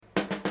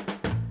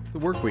the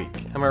work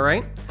week, am I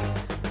right?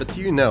 But do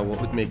you know what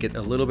would make it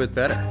a little bit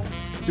better?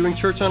 Doing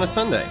church on a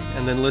Sunday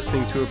and then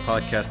listening to a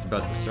podcast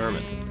about the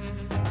sermon.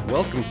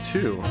 Welcome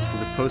to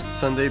the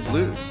Post-Sunday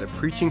Blues, a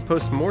preaching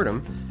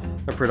post-mortem,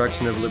 a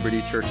production of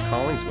Liberty Church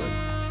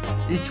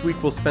Collingswood. Each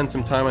week we'll spend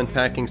some time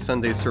unpacking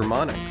Sunday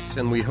sermonics,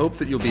 and we hope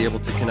that you'll be able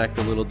to connect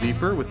a little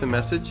deeper with the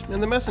message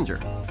and the messenger.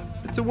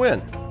 It's a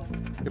win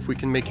if we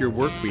can make your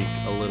work week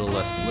a little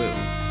less blue.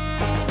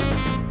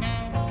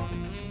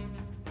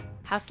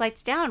 House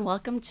lights down.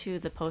 Welcome to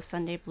the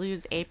Post-Sunday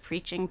Blues, a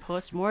preaching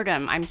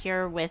post-mortem. I'm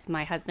here with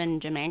my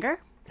husband, Jim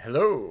Anger.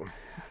 Hello.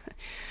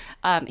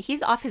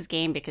 He's off his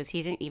game because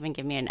he didn't even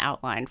give me an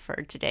outline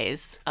for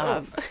today's.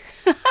 I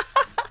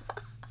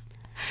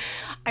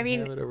mean,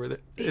 have it over there.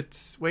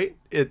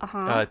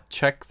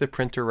 Check the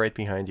printer right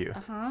behind you.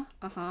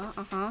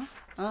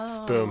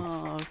 Oh, Boom.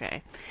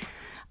 Okay.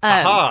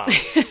 Aha!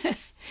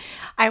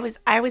 I was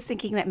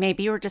thinking that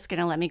maybe you were just going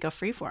to let me go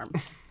freeform.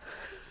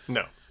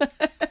 No.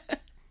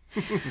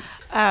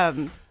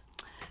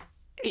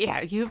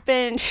 Yeah, you've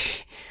been.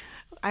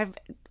 I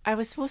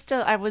was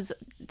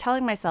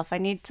telling myself I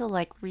need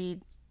to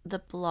read the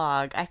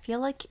blog. I feel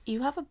like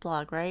you have a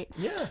blog, right?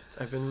 Yeah,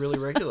 I've been really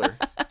regular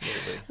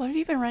lately. What have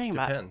you been writing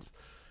about? Depends.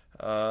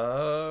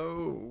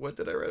 What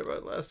did I write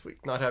about last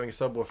week? Not having a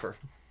subwoofer.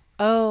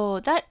 Oh,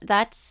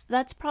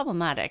 that's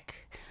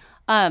problematic.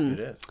 It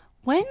is.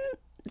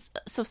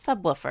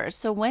 Subwoofers.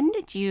 So when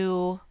did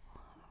you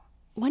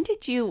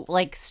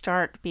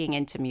start being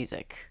into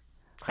music?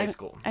 High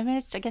school. I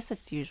mean, I guess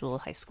it's usual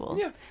high school.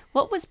 Yeah.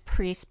 What was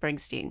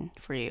pre-Springsteen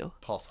for you?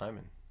 Paul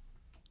Simon.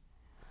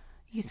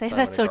 You say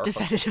Simon that so and Garfunkel.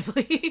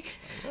 definitively.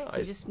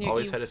 I just knew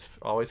always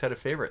had a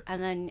favorite.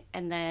 And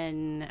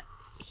then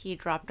he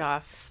dropped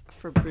off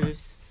for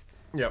Bruce.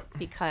 Yep.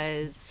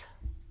 Because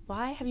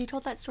why? Have you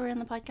told that story on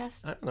the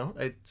podcast? I don't know.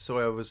 I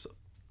was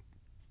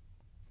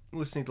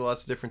listening to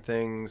lots of different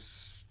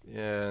things,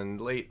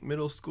 and late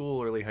middle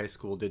school, early high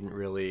school didn't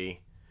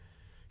really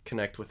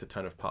connect with a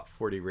ton of pop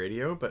 40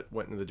 radio, but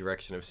went in the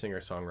direction of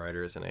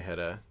singer-songwriters, and I had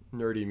a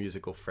nerdy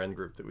musical friend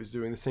group that was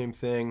doing the same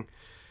thing.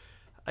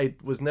 I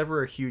was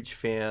never a huge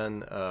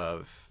fan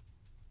of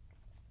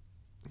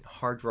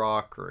hard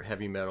rock or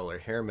heavy metal or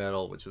hair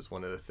metal, which was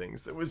one of the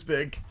things that was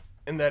big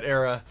in that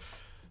era.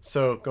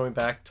 So going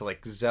back to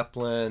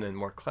Zeppelin and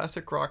more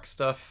classic rock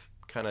stuff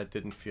kind of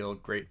didn't feel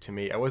great to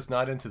me. I was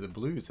not into the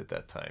blues at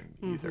that time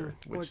either,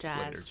 which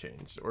later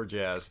changed, or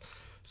jazz.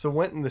 So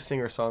went in the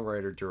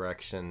singer-songwriter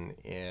direction,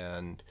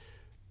 and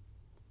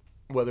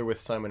whether with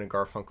Simon and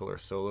Garfunkel or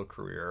solo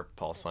career,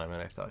 Paul Simon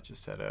I thought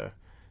just had a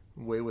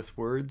way with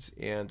words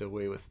and a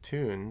way with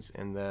tunes.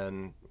 And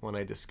then when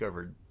I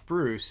discovered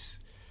Bruce,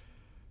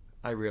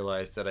 I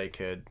realized that I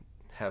could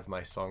have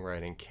my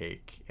songwriting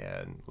cake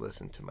and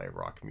listen to my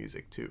rock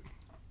music too.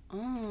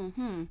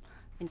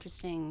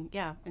 Interesting.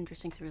 Yeah,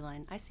 interesting through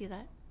line. I see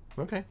that.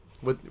 Okay.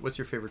 What's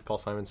your favorite Paul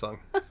Simon song?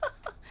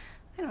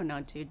 I don't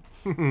know, dude.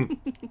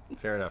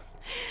 Fair enough.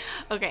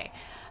 Okay.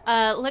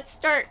 Let's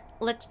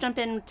jump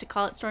in to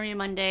Call It Stormy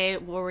Monday,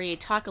 where we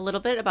talk a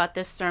little bit about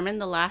this sermon,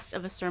 the last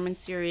of a sermon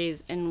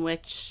series in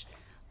which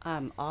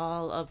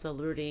all of the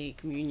Liberty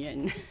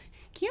Communion.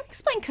 Can you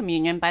explain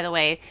communion, by the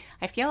way?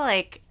 I feel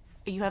like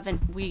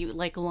we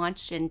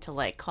launched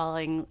into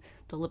calling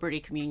the Liberty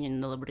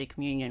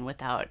Communion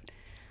without,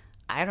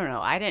 I don't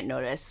know. I didn't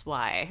notice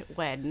why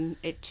when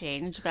it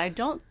changed, but I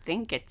don't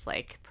think it's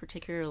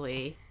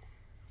particularly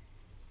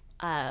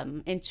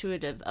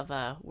intuitive of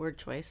a word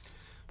choice,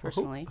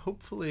 personally. Well,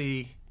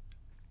 hopefully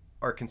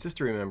our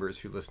consistory members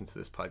who listen to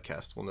this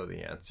podcast will know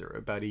the answer.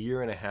 About a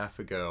year and a half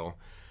ago,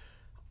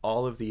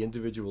 all of the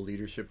individual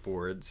leadership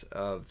boards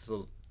of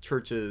the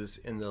churches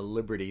in the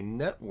Liberty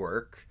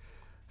Network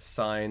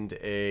signed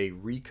a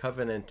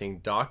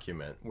recovenanting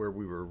document where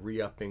we were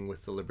re-upping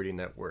with the Liberty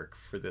Network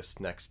for this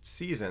next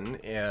season.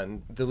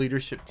 And the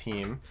leadership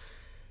team,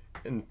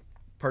 and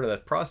part of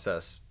that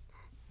process,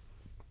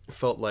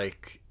 felt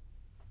like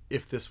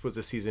if this was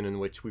a season in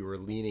which we were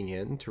leaning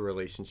into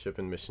relationship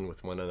and mission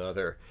with one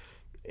another,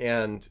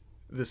 and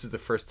this is the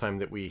first time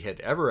that we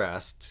had ever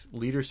asked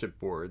leadership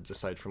boards,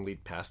 aside from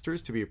lead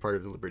pastors, to be a part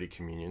of the Liberty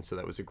Communion, so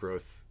that was a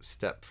growth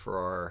step for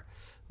our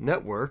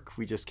network.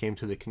 We just came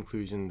to the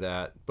conclusion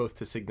that both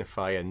to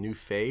signify a new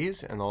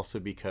phase and also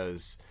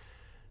because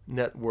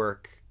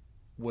network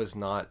was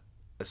not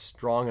a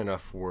strong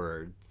enough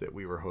word that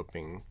we were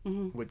hoping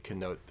would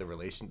connote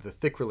the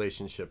thick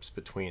relationships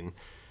between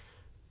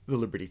the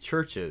Liberty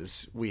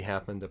churches, we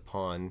happened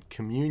upon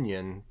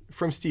communion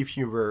from Steve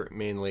Huber,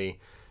 mainly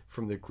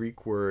from the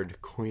Greek word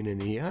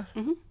koinonia,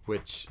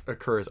 which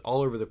occurs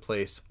all over the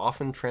place,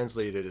 often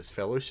translated as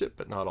fellowship,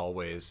 but not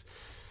always.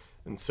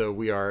 And so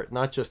we are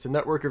not just a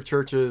network of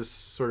churches,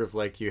 sort of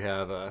like you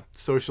have a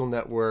social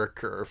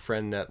network or a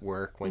friend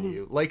network. When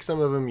you like some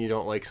of them, you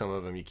don't like some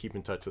of them. You keep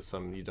in touch with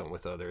some, you don't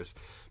with others.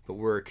 But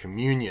we're a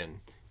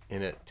communion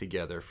in it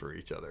together for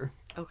each other.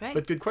 Okay.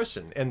 But good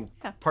question. And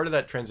part of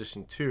that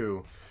transition,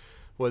 too,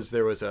 was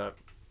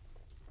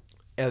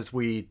as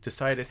we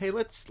decided, hey,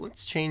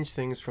 let's change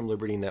things from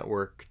Liberty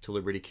Network to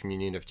Liberty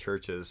Communion of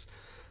Churches,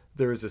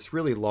 there was this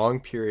really long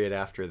period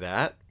after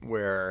that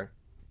where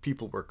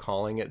people were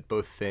calling it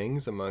both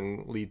things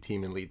among lead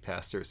team and lead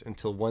pastors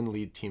until one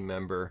lead team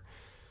member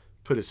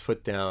put his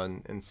foot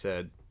down and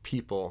said,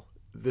 people,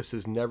 this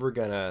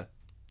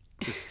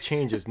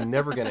change is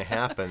never going to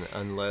happen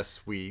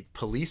unless we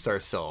police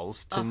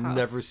ourselves to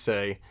never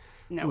say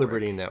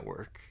Liberty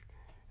Network.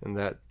 And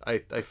that I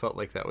felt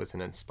like that was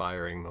an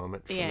inspiring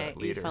moment from that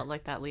leader. You felt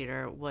like that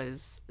leader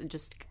was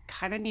just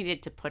kind of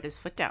needed to put his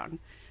foot down.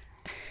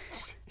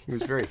 He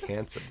was very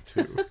handsome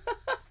too.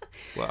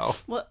 Wow.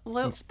 What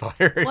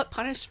inspiring. What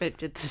punishment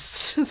did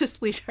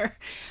this leader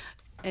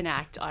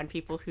enact on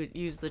people who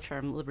use the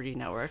term Liberty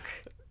Network?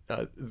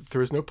 There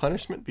was no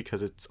punishment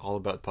because it's all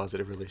about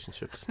positive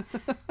relationships.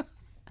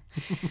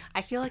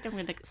 I feel like I'm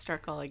going to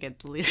start calling it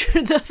the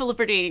leader, the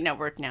Liberty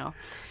Network now.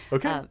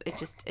 Okay.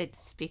 It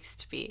speaks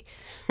to me.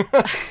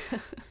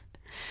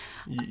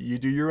 You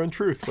do your own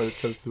truth when it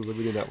comes to the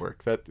Liberty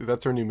Network.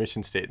 That's our new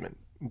mission statement.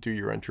 Do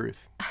your own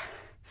truth.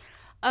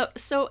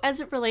 So as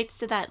it relates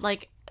to that,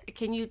 like,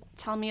 can you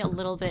tell me a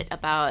little bit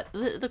about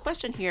the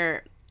question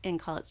here in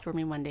Call It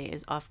Stormy Monday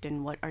is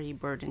often, what are you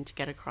burdened to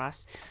get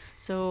across?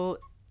 So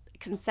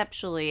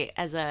conceptually,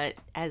 as a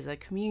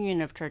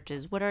communion of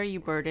churches, what are you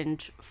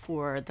burdened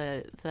for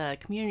the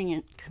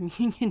communion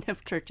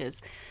of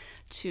churches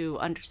to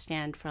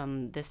understand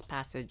from this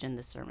passage in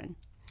this sermon?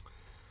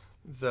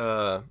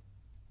 The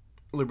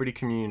Liberty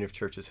Communion of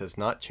Churches has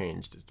not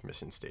changed its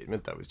mission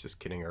statement. That was just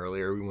kidding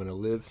earlier. We want to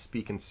live,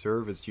 speak, and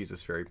serve as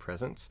Jesus' very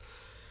presence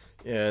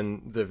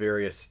in the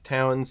various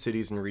towns,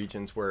 cities, and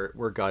regions where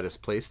God has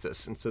placed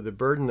us. And so the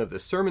burden of the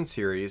sermon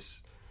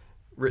series,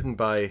 written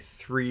by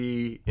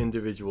 3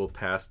 individual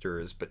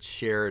pastors but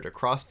shared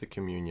across the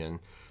communion,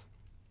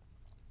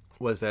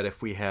 was that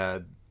if we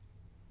had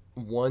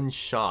one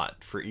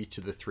shot for each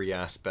of the 3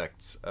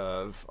 aspects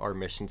of our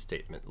mission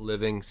statement,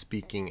 living,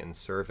 speaking, and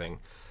serving,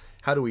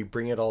 how do we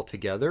bring it all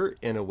together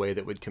in a way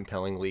that would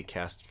compellingly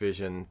cast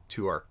vision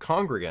to our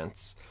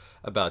congregants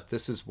about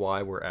this is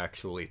why we're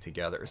actually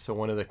together? So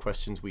one of the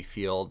questions we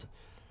field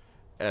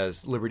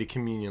as Liberty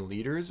Communion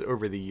leaders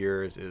over the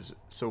years is,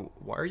 so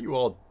why are you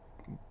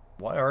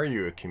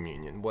a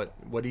communion? What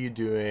are you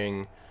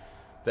doing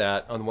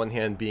that, on one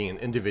hand, being an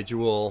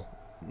individual,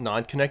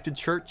 non-connected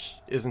church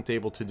isn't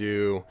able to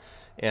do?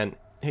 And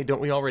hey, don't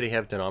we already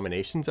have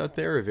denominations out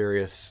there of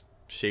various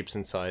shapes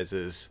and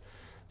sizes?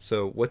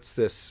 So what's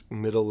this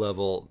middle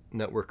level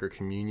network or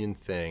communion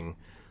thing?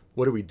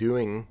 What are we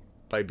doing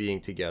by being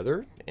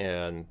together?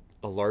 And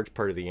a large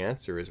part of the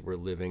answer is we're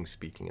living,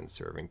 speaking, and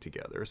serving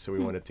together. So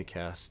we wanted to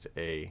cast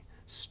a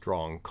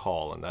strong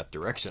call in that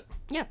direction.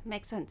 Yeah,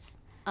 makes sense.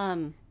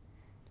 Anyone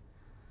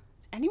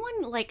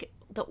like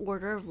the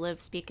order of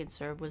live, speak, and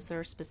serve? Was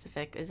there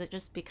specific? Is it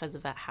just because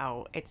of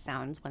how it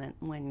sounds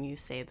when you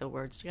say the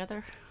words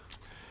together?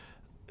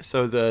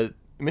 So the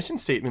mission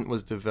statement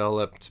was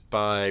developed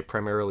by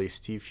primarily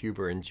Steve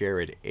Huber and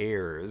Jared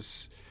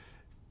Ayers.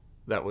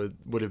 That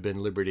would have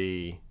been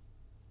Liberty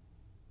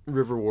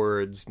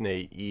Riverwards,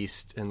 Nay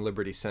East, and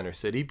Liberty Center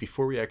City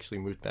before we actually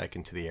moved back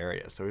into the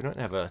area. So we don't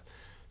have a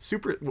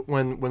super...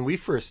 When we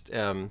first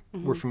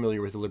were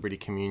familiar with the Liberty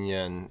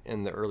Communion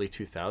in the early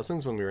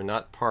 2000s, when we were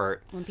not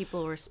part... When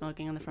people were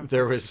smoking on the front porch.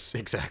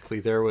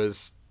 There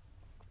was...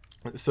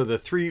 So the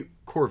 3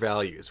 core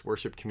values,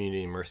 worship,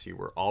 community, and mercy,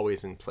 were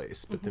always in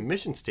place. But the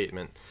mission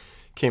statement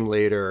came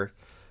later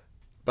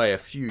by a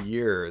few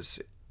years.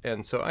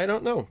 And so I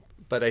don't know.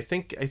 But I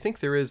think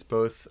there is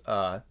both,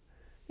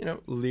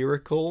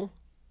 lyrical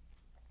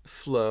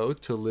flow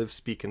to live,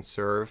 speak, and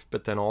serve.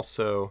 But then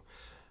also,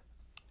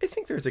 I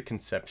think there's a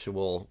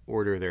conceptual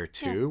order there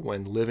too. Yeah.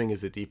 When living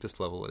is the deepest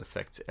level, it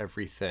affects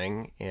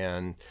everything.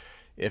 And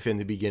if in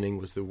the beginning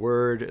was the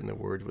Word, and the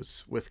Word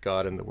was with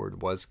God, and the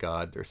Word was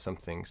God, there's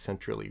something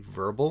centrally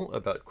verbal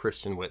about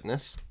Christian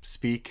witness.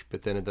 Speak,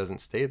 but then it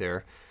doesn't stay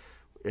there.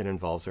 It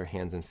involves our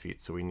hands and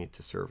feet, so we need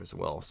to serve as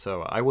well.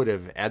 So I would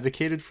have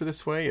advocated for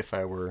this way if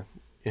I were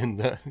in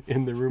the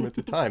room at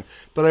the time,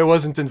 but I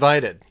wasn't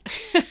invited.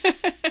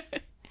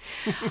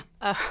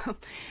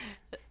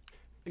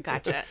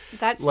 Gotcha.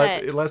 That's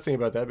it. Last thing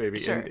about that, baby.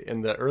 Sure.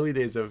 In the early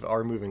days of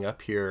our moving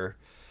up here,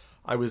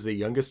 I was the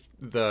youngest.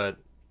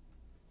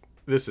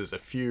 This is a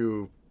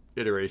few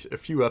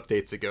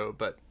updates ago,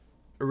 but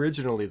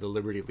originally the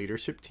Liberty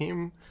leadership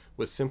team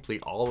was simply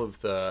all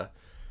of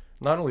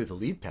not only the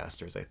lead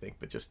pastors, I think,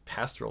 but just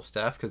pastoral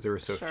staff, because there were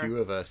so few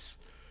of us.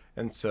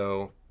 And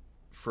so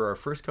for our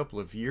first couple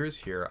of years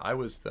here, I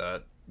was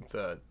the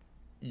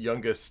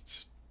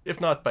youngest, if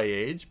not by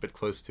age, but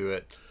close to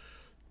it,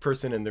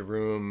 person in the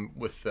room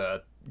with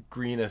the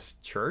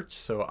greenest church.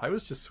 So I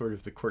was just sort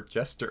of the court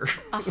jester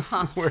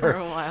for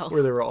a while,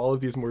 where there were all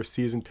of these more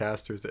seasoned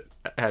pastors that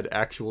had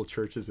actual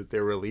churches that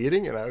they were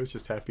leading, and I was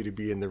just happy to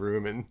be in the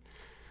room and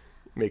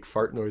make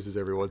fart noises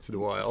every once in a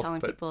while.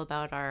 Telling people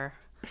about our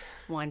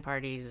wine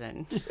parties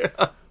and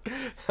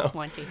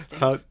wine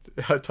tastings.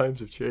 How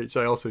times have changed.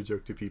 I also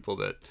joke to people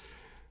that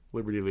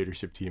Liberty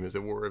leadership team is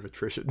a war of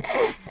attrition,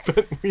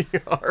 but we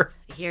are.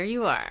 Here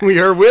you are. We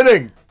are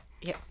winning.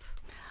 Yep.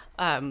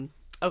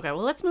 Okay,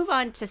 well, let's move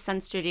on to Sun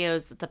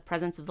Studios, The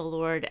Presence of the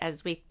Lord.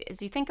 As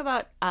you think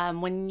about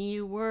when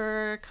you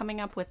were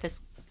coming up with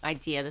this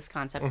idea, this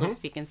concept of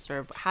Speak and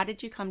Serve, how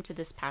did you come to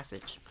this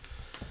passage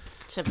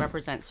to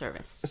represent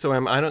service? So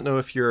I don't know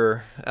if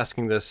you're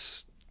asking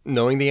this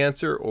knowing the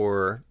answer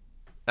or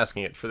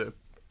asking it for the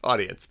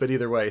audience, but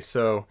either way,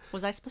 so...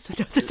 Was I supposed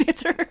to know this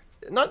answer?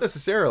 Not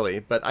necessarily,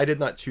 but I did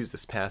not choose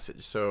this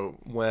passage. So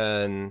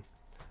when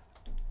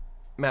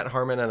Matt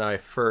Harmon and I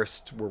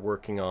first were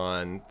working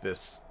on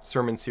this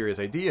sermon series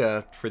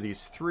idea for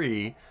these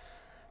three,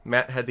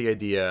 Matt had the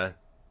idea.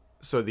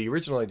 So the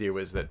original idea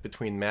was that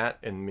between Matt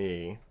and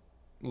me,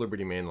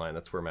 Liberty Mainline,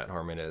 that's where Matt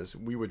Harmon is,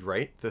 we would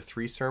write the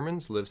three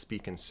sermons, Live,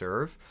 Speak, and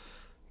Serve.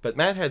 But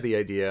Matt had the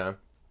idea,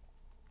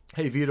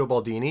 hey, Vito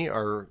Baldini,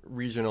 our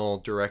regional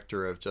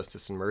director of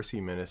Justice and Mercy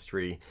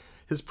Ministry,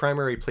 his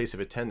primary place of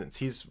attendance,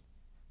 he's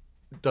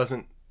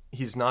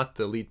not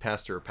the lead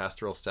pastor or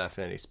pastoral staff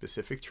in any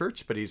specific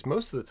church, but he's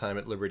most of the time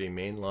at Liberty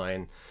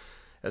Mainline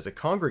as a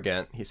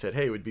congregant. He said,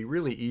 hey, it would be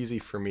really easy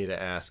for me to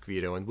ask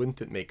Vito, and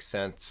wouldn't it make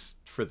sense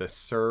for the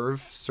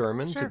Serve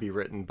sermon to be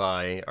written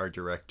by our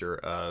director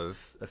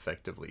of,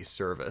 effectively,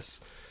 service?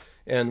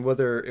 And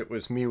whether it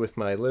was me with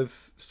my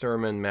Live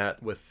sermon,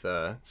 Matt with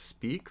the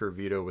Speak, or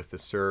Vito with the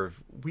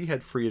Serve, we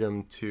had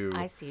freedom to...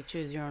 I see.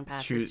 Choose your own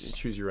passage.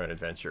 Choose your own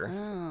adventure.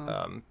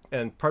 Oh.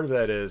 And part of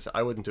that is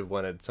I wouldn't have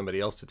wanted somebody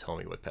else to tell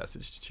me what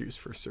passage to choose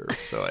for Serve,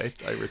 so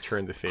I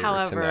returned the favor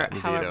to Matt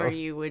and Vito. However,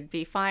 you would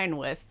be fine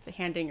with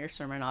handing your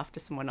sermon off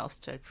to someone else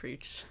to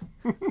preach.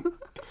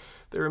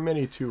 There are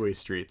many two-way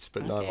streets,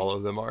 but not all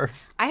of them are.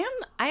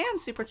 I am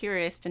super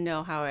curious to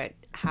know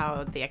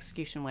how the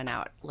execution went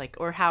out,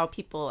 or how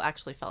people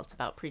actually felt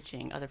about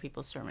preaching other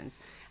people's sermons.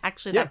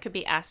 Actually, that could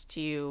be asked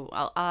to you.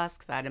 I'll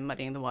ask that in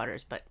Muddying the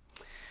Waters, but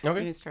you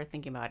can start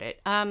thinking about it.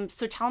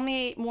 So tell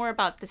me more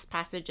about this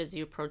passage as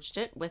you approached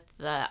it with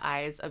the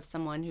eyes of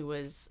someone who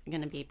was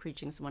going to be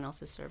preaching someone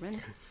else's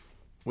sermon.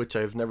 Which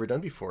I've never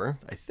done before,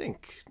 I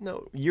think.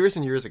 No, years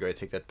and years ago, I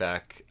take that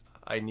back.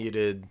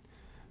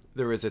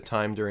 There was a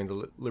time during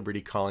the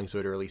Liberty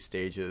Collingswood early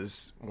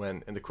stages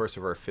when, in the course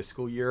of our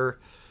fiscal year,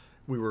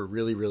 we were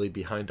really, really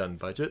behind on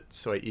budget.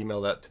 So I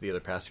emailed out to the other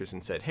pastors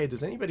and said, hey,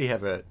 does anybody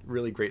have a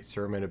really great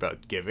sermon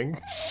about giving?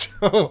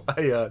 So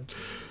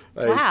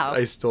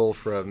I stole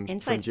from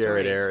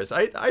Jared Ayers.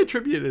 I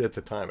attributed it at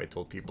the time. I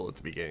told people at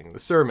the beginning of the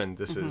sermon,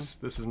 this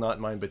is not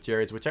mine but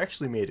Jared's, which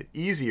actually made it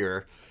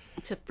easier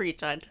to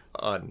preach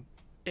on.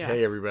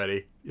 Hey,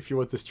 everybody, if you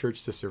want this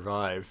church to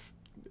survive,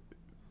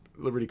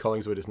 Liberty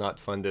Collingswood is not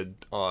funded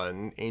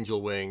on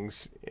angel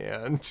wings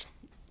and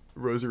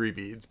rosary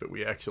beads, but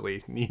we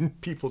actually need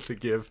people to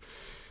give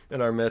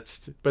in our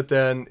midst. But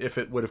then if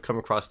it would have come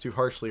across too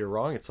harshly or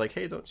wrong, it's like,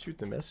 hey, don't shoot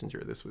the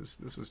messenger. This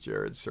was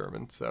Jared's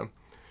sermon. So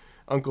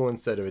uncle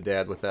instead of a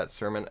dad with that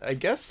sermon. I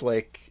guess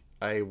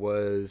I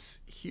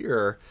was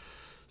here.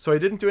 So I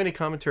didn't do any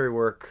commentary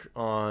work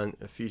on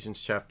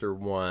Ephesians chapter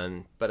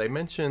 1, but I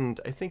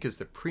mentioned, I think as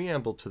the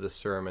preamble to the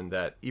sermon,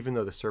 that even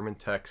though the sermon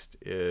text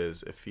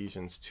is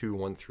Ephesians 2,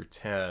 1 through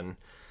 10,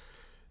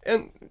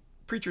 and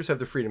preachers have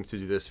the freedom to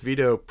do this,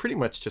 Vito pretty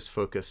much just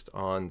focused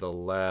on the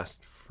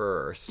last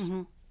verse,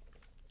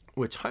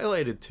 which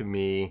highlighted to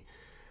me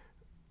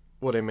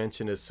what I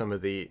mentioned as some of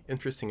the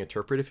interesting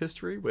interpretive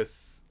history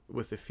with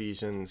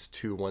Ephesians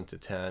 2, 1 to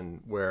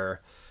 10,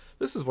 where...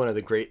 This is one of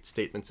the great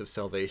statements of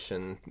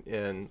salvation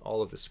in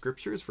all of the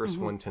scriptures. Verse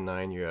 1 to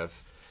 9, you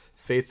have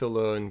faith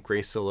alone,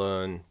 grace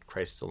alone,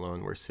 Christ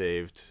alone. We're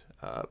saved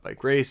by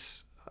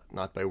grace,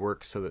 not by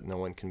works, so that no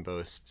one can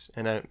boast.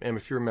 And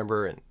if you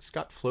remember,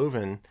 Scott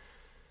Flovin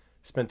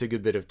spent a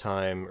good bit of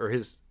time, or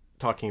his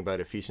talking about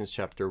Ephesians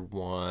chapter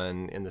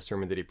 1 in the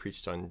sermon that he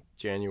preached on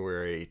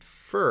January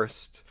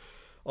 1st,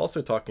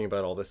 also talking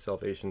about all this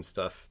salvation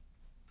stuff.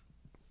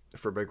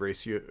 For by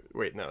grace or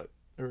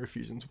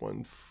Ephesians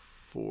 1,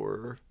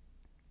 for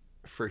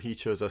he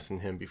chose us in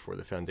him before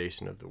the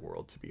foundation of the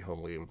world to be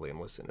homely and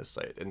blameless in his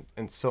sight,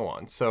 and so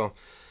on. So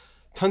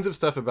tons of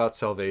stuff about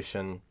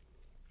salvation,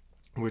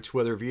 which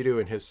whether Vito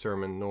in his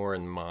sermon nor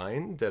in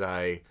mine did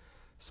I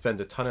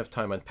spend a ton of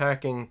time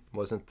unpacking,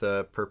 wasn't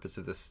the purpose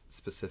of this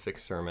specific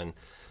sermon.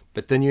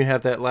 But then you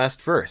have that last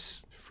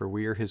verse, for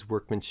we are his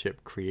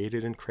workmanship,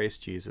 created in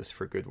Christ Jesus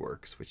for good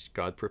works, which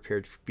God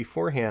prepared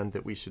beforehand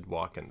that we should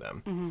walk in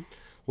them.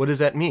 What does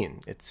that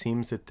mean? It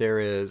seems that there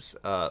is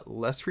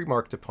less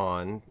remarked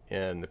upon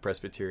in the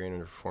Presbyterian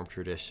and Reformed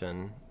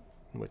tradition,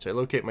 in which I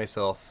locate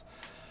myself,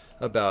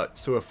 about,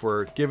 so if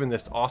we're given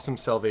this awesome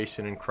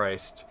salvation in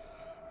Christ,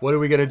 what are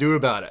we going to do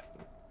about it?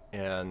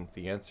 And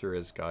the answer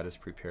is God has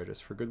prepared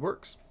us for good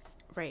works.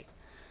 Right.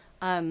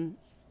 How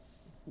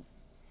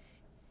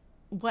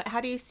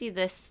do you see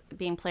this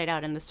being played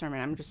out in the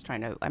sermon?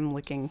 I'm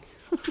looking.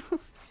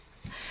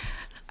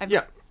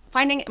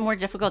 Finding it more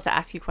difficult to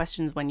ask you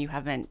questions when you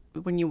weren't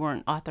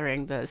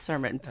authoring the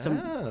sermon. So,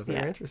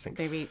 very interesting.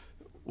 Maybe.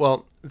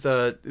 Well,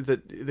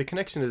 the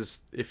connection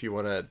is, if you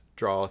want to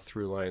draw a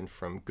through line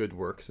from good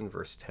works in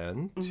verse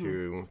 10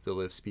 to the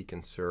live, speak,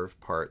 and serve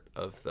part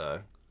of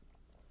the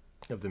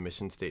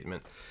mission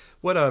statement.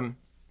 What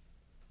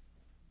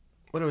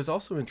what I was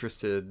also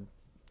interested,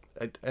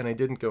 I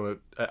didn't go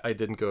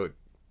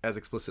as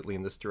explicitly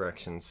in this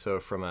direction. So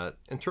from an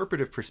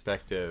interpretive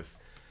perspective,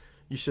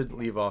 you shouldn't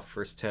leave off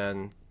verse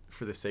 10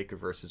 for the sake of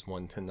verses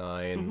 1 to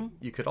 9. Mm-hmm.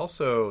 You could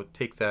also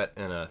take that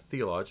in a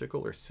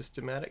theological or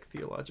systematic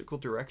theological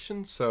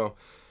direction. So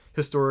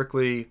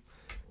historically,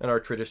 in our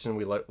tradition,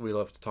 we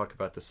love to talk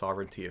about the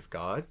sovereignty of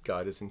God.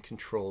 God is in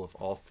control of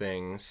all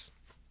things.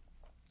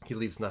 He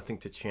leaves nothing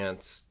to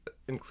chance,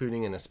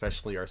 including and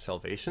especially our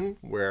salvation,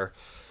 where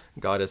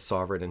God is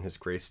sovereign in his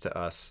grace to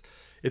us.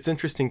 It's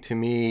interesting to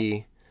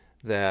me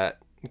that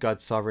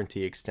God's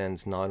sovereignty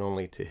extends not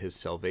only to his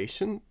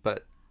salvation,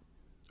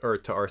 or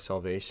to our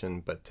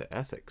salvation, but to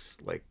ethics.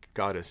 Like,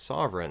 God is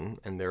sovereign,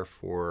 and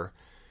therefore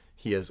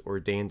he has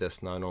ordained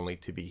us not only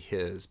to be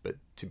his, but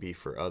to be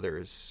for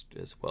others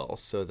as well.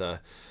 So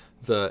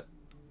the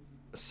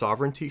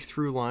sovereignty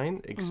through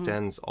line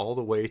extends all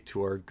the way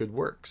to our good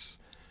works.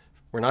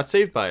 We're not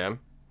saved by him,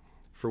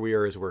 for we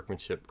are his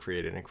workmanship,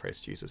 created in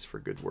Christ Jesus for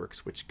good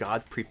works, which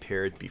God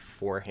prepared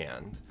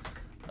beforehand.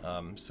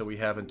 So we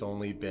haven't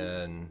only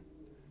been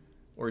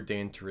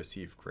ordained to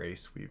receive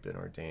grace, we've been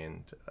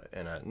ordained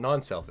in a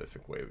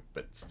non-salvific way,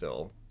 but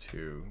still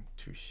to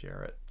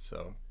share it.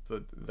 So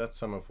that's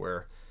some of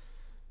where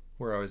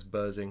I was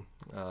buzzing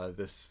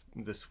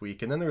this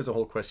week. And then there was a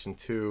whole question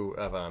too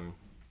of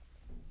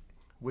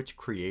which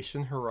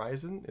creation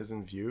horizon is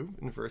in view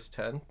in verse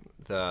 10.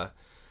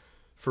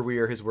 For we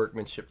are his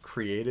workmanship,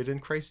 created in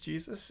Christ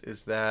Jesus.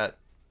 Is that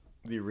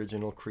the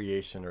original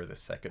creation or the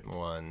second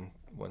one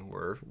when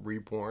we're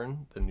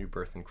reborn, the new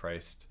birth in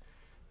Christ?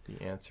 The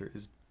answer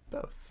is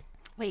both.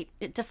 Wait,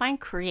 define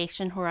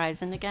creation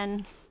horizon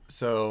again.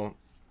 So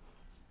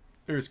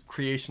there's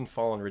creation,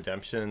 fall, and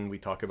redemption. We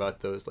talk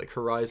about those like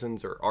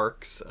horizons or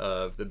arcs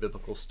of the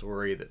biblical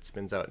story that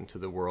spins out into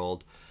the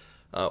world.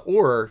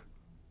 Or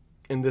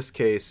in this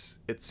case,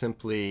 it's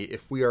simply,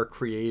 if we are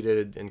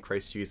created in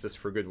Christ Jesus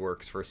for good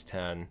works, verse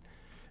 10,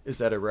 is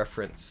that a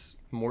reference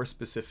more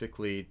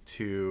specifically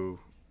to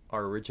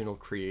our original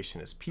creation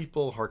as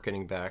people,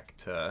 hearkening back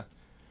to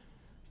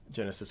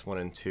Genesis 1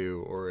 and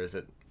 2, or is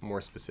it more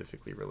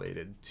specifically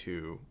related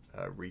to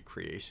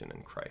recreation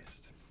in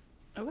Christ?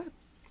 Okay.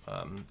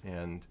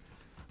 And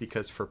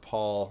because for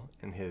Paul,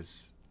 in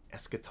his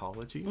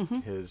eschatology,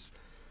 his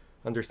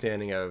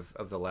understanding of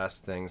the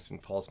last things, in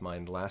Paul's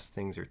mind, last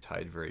things are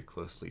tied very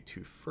closely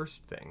to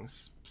first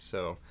things.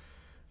 So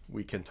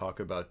we can talk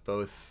about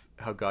both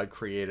how God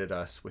created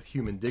us with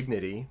human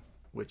dignity,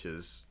 which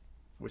was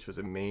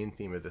a main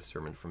theme of this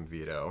sermon from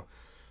Vito,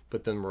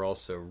 but then we're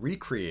also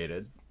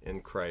recreated in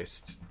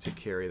Christ to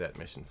carry that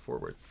mission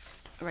forward.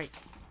 Right.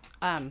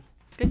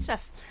 Good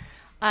stuff.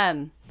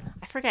 I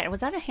forget,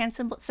 was that a hand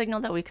signal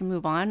that we can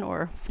move on,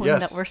 or one Yes,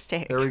 that we're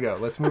staying? There we go.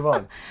 Let's move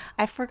on.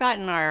 I've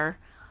forgotten our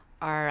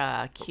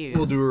cues.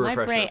 We'll do a My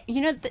refresher.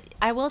 brain,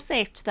 I will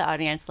say to the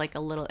audience, like a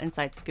little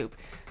inside scoop.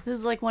 This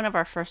is like one of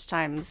our first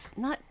times.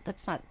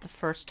 That's not the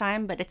first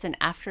time, but it's an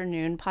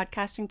afternoon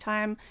podcasting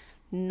time.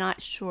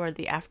 Not sure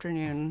the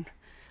afternoon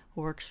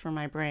works for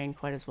my brain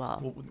quite as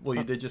well. Well,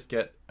 you did just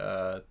get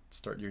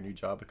start your new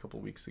job a couple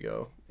weeks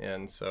ago,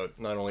 and so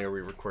not only are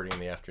we recording in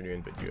the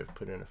afternoon, but you have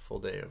put in a full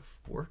day of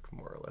work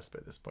more or less by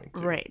this point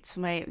too. Right.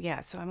 So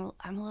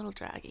I'm a little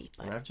draggy.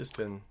 But... And I've just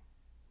been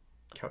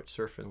couch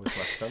surfing with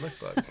my stomach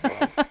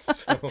bug.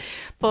 So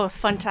both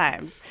fun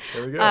times.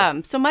 there we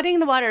go. So muddying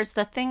the waters,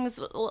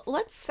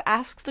 let's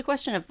ask the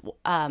question of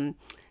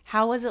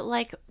how was it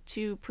like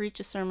to preach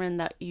a sermon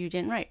that you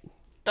didn't write?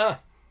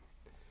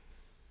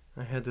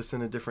 I had this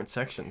in a different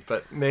section,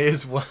 but may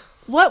as well.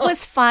 What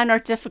was fun or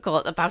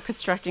difficult about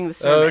constructing the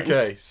sermon?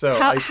 Okay, so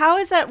how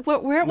is that?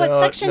 What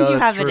section do you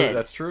have true. it in?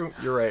 That's true.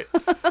 You're right.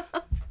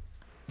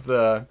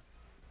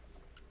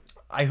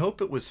 I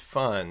hope it was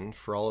fun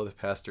for all of the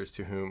pastors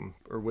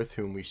with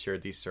whom we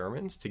shared these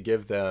sermons to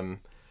give them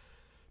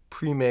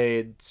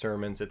pre-made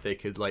sermons that they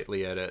could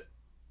lightly edit.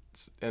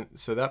 And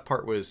so that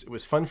part it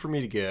was fun for me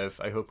to give.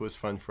 I hope it was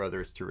fun for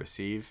others to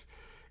receive.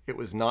 It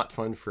was not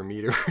fun for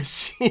me to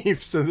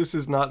receive. So this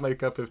is not my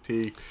cup of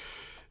tea.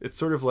 It's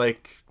sort of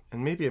like,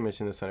 and maybe I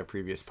mentioned this on a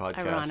previous podcast.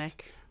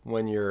 Ironic.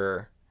 When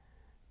you're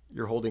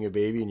holding a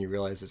baby and you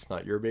realize it's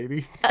not your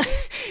baby.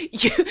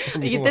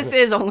 This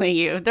is only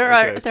you. There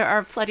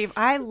are plenty of.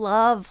 I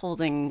love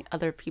holding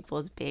other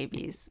people's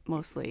babies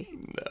mostly.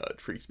 No, it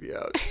freaks me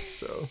out.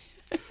 So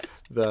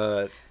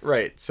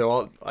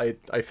So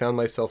I found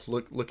myself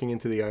looking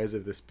into the eyes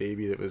of this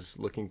baby that was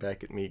looking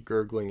back at me,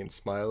 gurgling and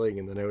smiling,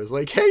 and then I was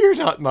like, "Hey, you're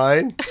not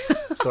mine."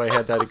 So I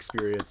had that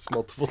experience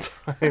multiple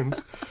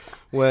times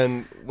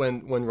when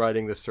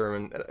writing the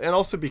sermon, and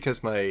also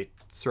because my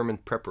sermon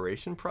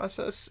preparation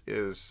process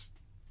is,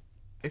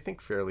 I think,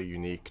 fairly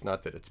unique.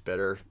 Not that it's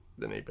better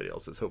than anybody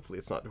else's. Hopefully,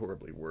 it's not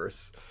horribly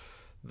worse.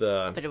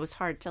 But it was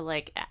hard to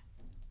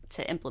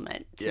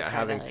implement.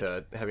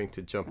 Having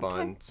to jump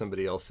on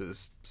somebody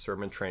else's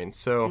sermon train.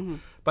 So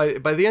by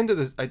the end of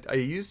this, I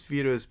used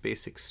Vito's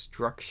basic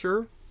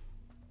structure,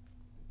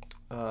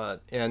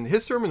 and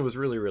his sermon was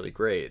really, really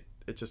great.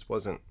 It just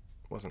wasn't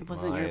It wasn't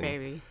mine. your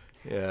baby.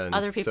 And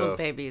Other people's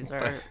babies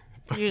are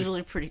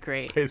Usually pretty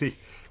great.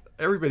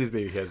 Everybody's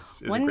baby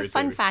is a One great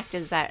fun baby. fact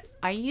is that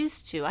I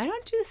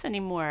don't do this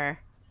anymore,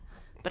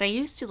 but I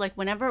used to, like,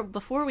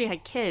 before we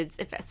had kids,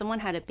 if someone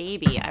had a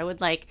baby, I would,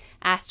 like,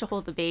 ask to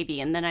hold the baby,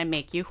 and then I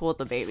make you hold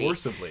the baby.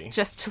 Forcibly.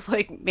 Just to,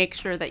 like, make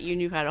sure that you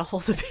knew how to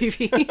hold the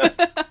baby.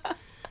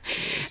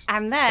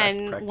 And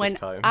then Practice when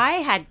time. I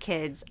had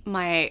kids,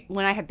 when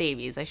I had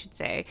babies, I should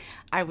say,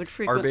 I would Our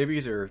frequently...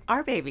 babies are...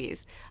 Our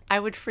babies. I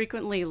would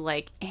frequently,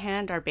 like,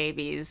 hand our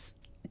babies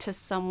to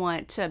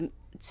someone, to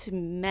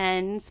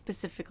men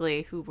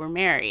specifically who were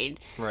married,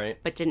 Right.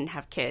 but didn't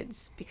have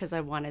kids, because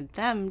I wanted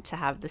them to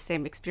have the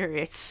same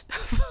experience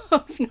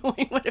of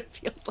knowing what it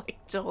feels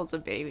like to hold a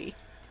baby.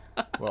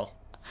 Well,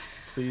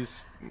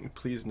 please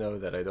know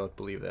that I don't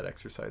believe that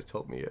exercise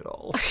helped me at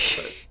all.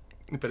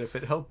 But if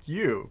it helped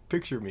you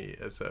picture me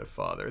as a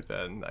father,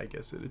 then I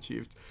guess it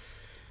achieved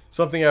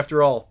something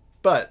after all.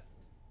 But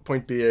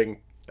point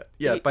being,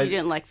 yeah, You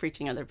didn't like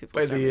preaching other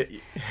people's sermons.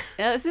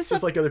 Is this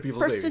just a like other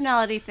people's babies.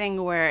 personality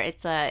thing where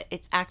it's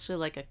actually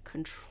like a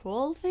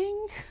control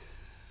thing?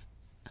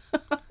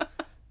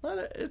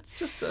 It's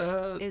just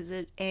Is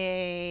it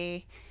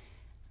I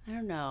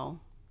don't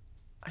know.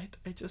 I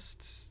don't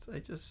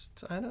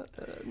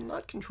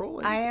not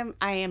controlling.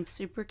 I am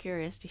super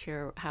curious to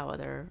hear how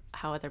other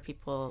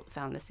people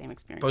found the same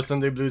experience.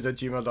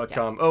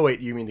 PostSundayBlues@gmail.com. Oh wait,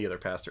 you mean the other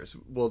pastors?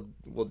 We'll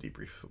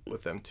debrief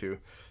with them too.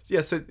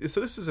 Yeah, so this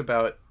was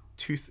about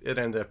it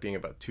ended up being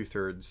about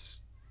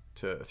 2/3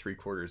 to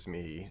 3/4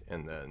 me,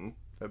 and then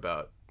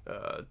about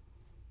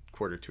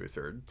 1/4 to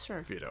 1/3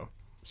 Sure. Vito.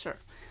 Sure.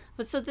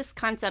 But so this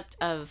concept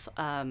of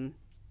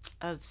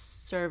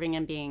serving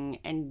and being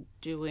and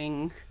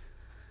doing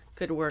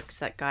good works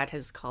that God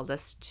has called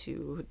us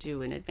to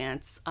do in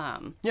advance.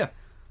 Yeah.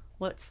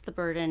 What's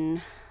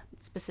the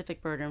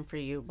specific burden for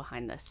you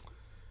behind this?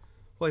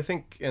 Well, I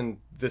think, and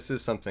this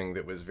is something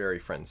that was very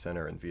front and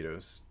center in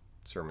Vito's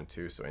sermon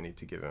too, so I need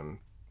to give him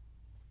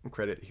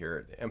credit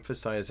here,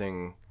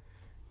 emphasizing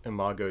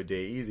Imago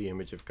Dei, the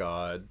image of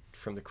God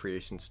from the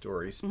creation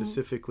story,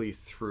 specifically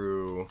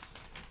through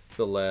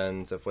the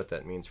lens of what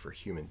that means for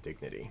human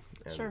dignity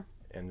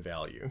and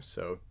value.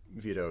 So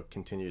Vito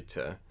continued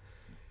to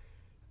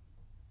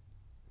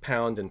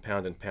pound and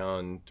pound and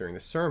pound during the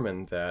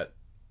sermon that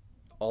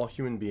all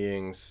human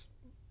beings,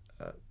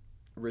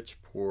 rich,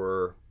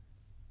 poor,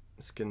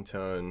 skin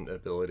tone,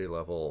 ability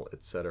level,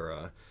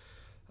 etc.,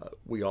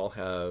 we all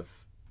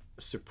have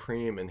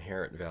supreme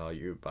inherent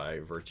value by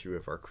virtue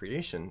of our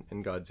creation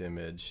in God's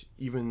image,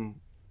 even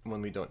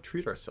when we don't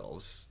treat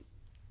ourselves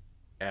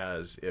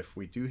as if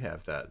we do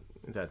have that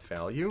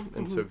value.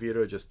 And so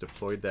Vito just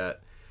deployed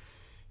that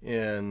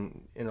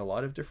in a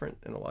lot of different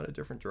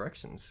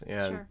directions.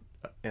 And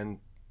and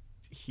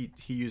he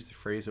used the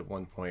phrase at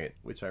one point,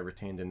 which I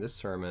retained in this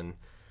sermon,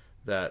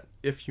 that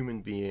if human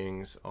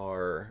beings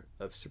are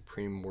of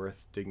supreme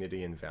worth,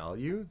 dignity, and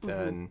value,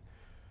 then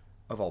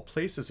of all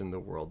places in the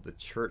world, the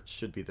church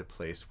should be the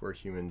place where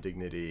human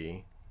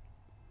dignity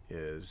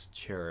is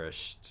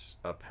cherished,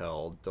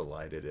 upheld,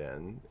 delighted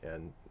in,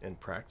 and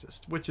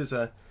practiced, which is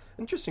a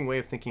interesting way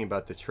of thinking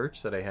about the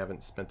church that I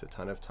haven't spent a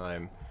ton of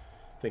time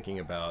thinking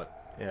about,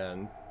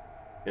 and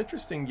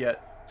interesting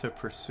yet to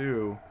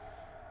pursue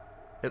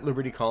at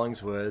Liberty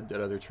Collingswood, at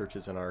other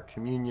churches in our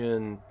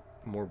communion,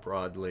 more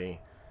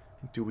broadly.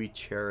 Do we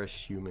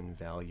cherish human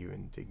value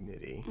and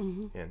dignity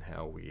in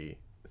how we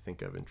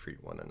think of and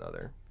treat one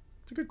another?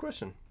 It's a good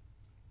question.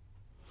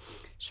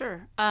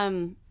 Sure.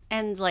 And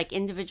like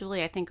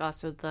individually, I think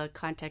also the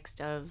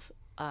context of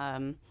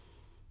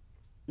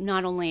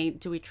not only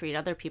do we treat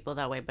other people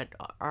that way, but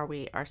are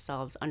we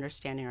ourselves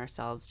understanding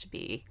ourselves to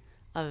be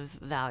of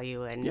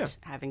value and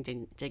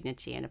having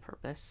dignity and a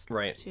purpose,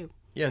 right? Too.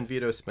 Yeah, and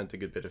Vito spent a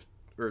good bit of,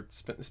 or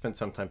spent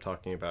some time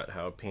talking about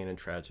how pain and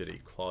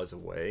tragedy claws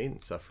away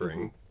and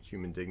suffering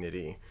human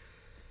dignity,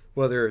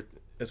 whether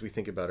as we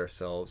think about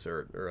ourselves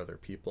or other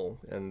people.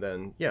 And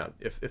then,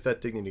 if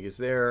that dignity is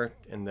there,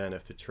 and then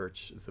if the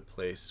church is a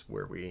place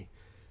where we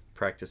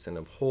practice and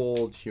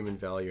uphold human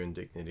value and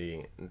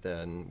dignity,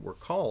 then we're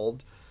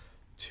called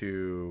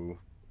to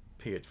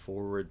pay it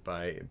forward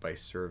by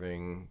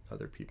serving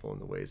other people in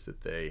the ways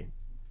that they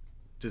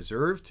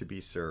deserve to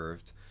be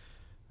served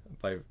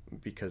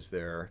because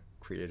they're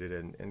created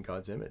in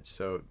God's image.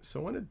 So I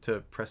wanted to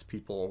press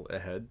people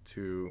ahead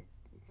to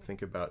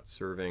think about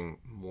serving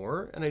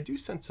more. And I do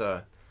sense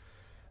I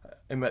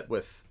met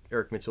with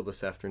Eric Mitchell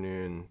this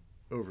afternoon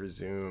over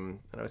Zoom,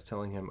 and I was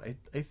telling him,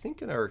 I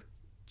think in our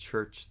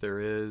church there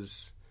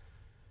is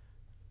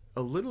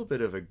a little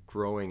bit of a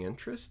growing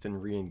interest in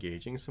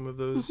re-engaging some of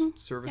those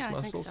service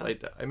muscles. I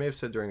think so. I may have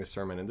said during the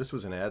sermon, and this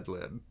was an ad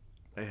lib,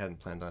 I hadn't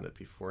planned on it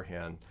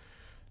beforehand,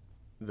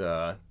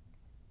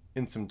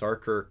 in some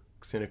darker,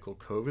 cynical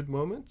COVID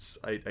moments,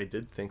 I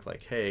did think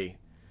like, hey,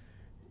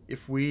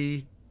 if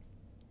we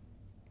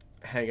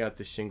hang out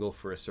the shingle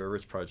for a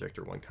service project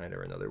or one kind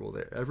or another, will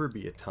there ever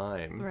be a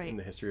time in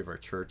the history of our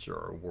church or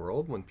our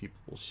world when people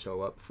will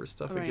show up for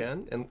stuff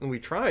again? And we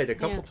tried a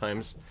couple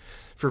times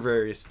for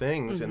various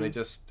things, and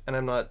and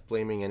I'm not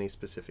blaming any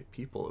specific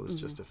people. It was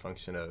just a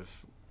function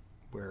of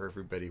where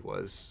everybody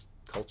was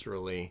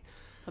culturally.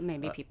 But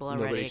maybe people are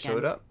Nobody ready again.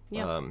 showed up.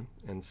 Yeah.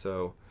 And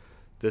so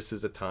this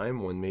is a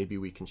time when maybe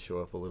we can show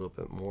up a little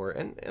bit more.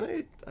 And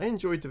I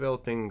enjoyed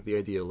developing the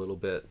idea a little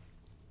bit.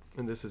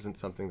 And this isn't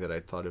something that I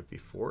thought of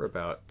before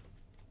about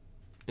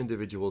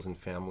individuals and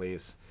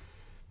families.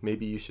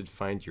 Maybe you should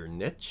find your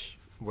niche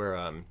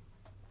where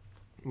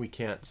we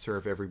can't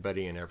serve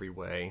everybody in every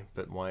way,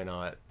 but why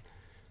not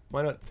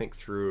think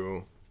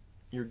through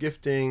your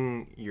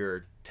gifting,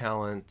 your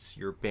talents,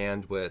 your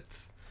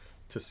bandwidth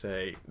to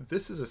say,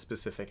 this is a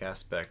specific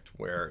aspect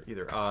where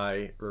either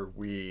I or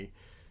we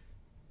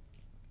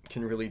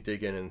can really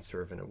dig in and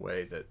serve in a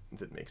way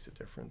that makes a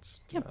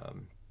difference. Yep.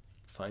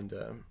 Find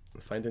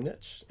a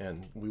niche,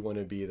 and we want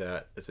to be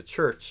that as a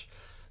church,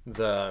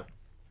 the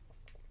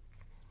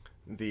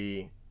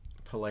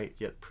polite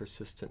yet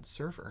persistent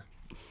server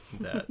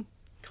that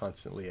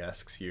constantly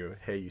asks you,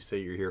 hey, you say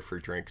you're here for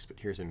drinks, but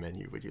here's a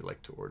menu. Would you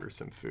like to order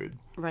some food?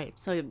 Right.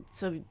 So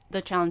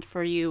the challenge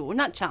for you, well,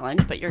 not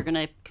challenge, but you're going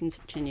to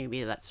continue to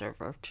be that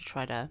server to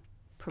try to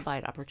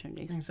provide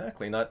opportunities.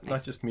 Exactly. Not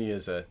just me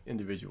as an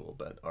individual,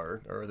 but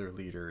our other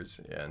leaders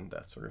and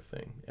that sort of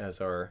thing.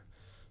 As our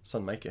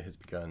son Micah has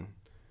begun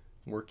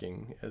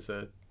working as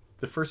the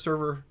first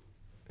server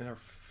in our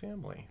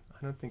family.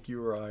 I don't think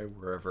you or I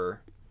were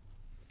ever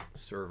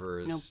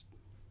servers. Nope.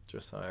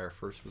 Josiah, our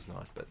first, was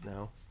not, but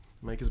now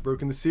Mike has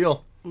broken the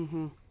seal.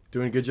 Mm-hmm.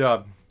 Doing a good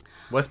job.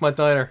 Westmont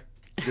Diner,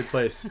 good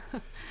place.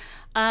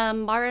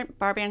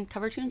 Bar band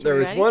cover tunes. There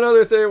was one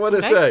other thing I want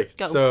to say.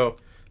 Go.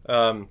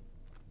 So,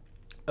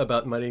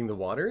 about muddying the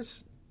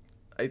waters,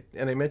 I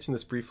mentioned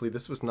this briefly.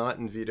 This was not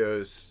in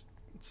Vito's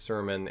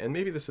sermon, and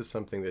maybe this is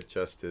something that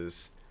just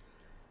is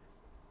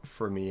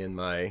for me in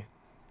my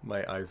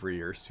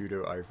ivory or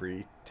pseudo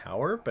ivory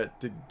tower. But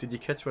did you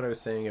catch what I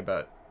was saying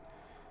about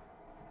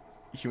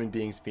human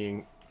beings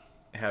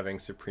having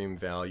supreme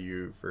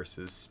value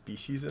versus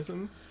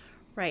speciesism?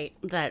 Right.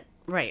 The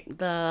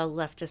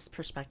leftist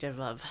perspective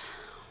of.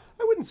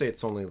 I wouldn't say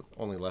it's only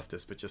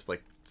leftist, but just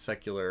like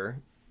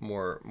secular,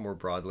 more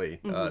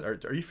broadly.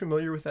 Mm-hmm. Are you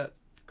familiar with that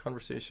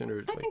conversation?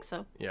 Or I think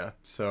so. Yeah.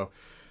 So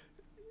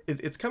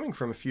it's coming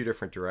from a few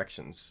different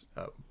directions,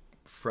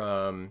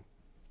 from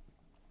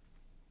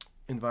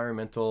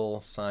environmental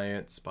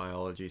science,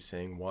 biology,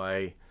 saying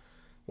why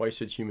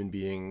should human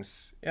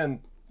beings,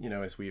 and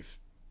as we've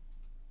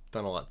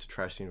done a lot to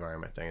trash the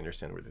environment, I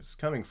understand where this is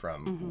coming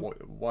from.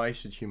 Mm-hmm. Why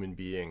should human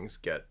beings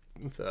get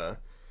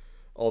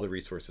all the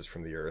resources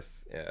from the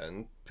earth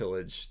and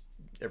pillage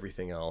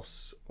everything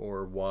else?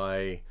 Or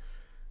why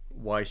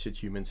should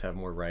humans have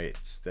more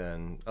rights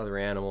than other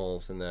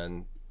animals? And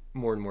then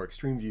more and more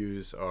extreme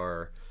views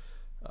are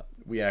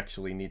we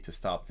actually need to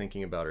stop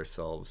thinking about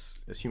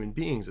ourselves as human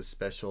beings as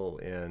special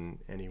in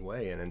any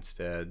way, and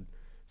instead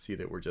see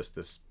that we're just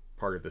this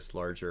part of this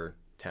larger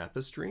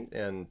tapestry.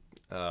 And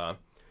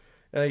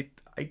I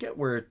get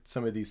where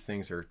some of these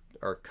things are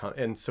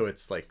and so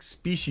it's like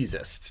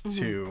speciesist Mm-hmm.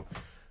 to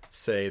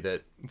say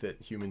that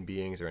human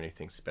beings are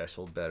anything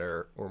special,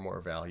 better, or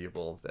more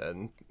valuable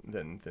than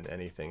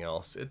anything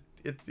else.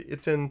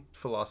 It's in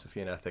philosophy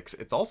and ethics.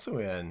 It's also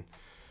in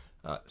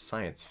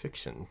science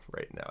fiction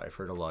right now. I've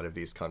heard a lot of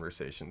these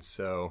conversations.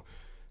 So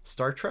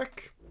Star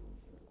Trek,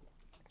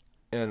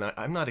 and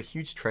I'm not a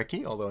huge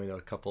Trekkie, although I know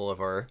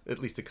at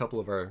least a couple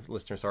of our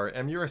listeners are.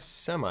 And you're a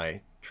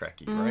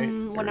semi-Trekkie,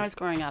 right? When I was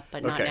growing up,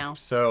 but not now.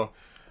 So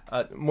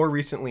more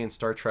recently in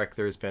Star Trek,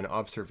 there's been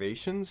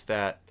observations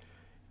that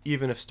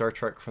even if Star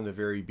Trek from the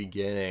very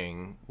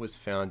beginning was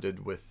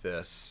founded with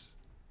this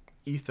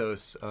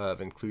ethos of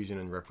inclusion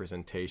and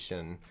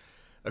representation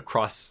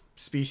across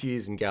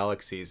species and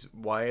galaxies,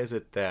 why is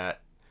it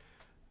that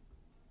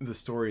the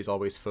stories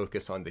always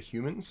focus on the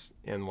humans?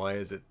 And why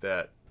is it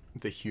that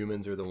the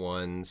humans are the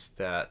ones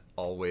that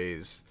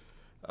always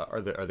are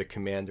the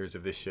commanders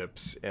of the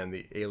ships, and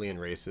the alien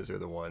races are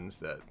the ones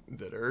that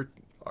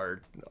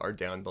are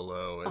down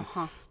below? And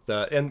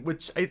and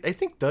which I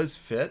think does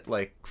fit,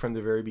 like, from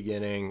the very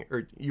beginning.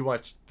 Or you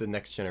watched The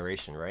Next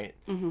Generation, right?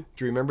 Mm-hmm.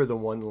 Do you remember the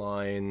one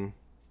line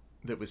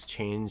that was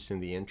changed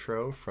in the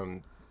intro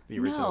from the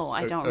original? No,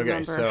 I don't remember.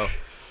 Okay, so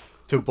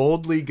to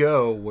boldly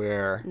go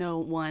where No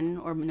one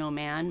or no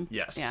man.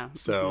 yes, Yeah.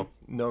 so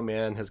No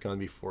Man Has Gone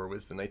Before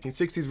was the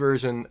 1960s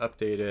version,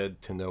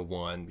 updated to No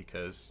One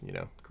because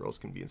girls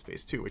can be in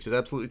space too, which is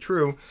absolutely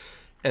true.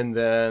 And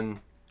then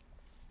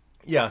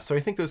so I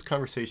think those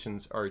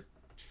conversations are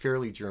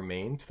fairly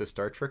germane to the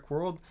Star Trek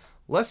world.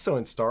 Less so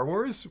in Star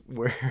Wars,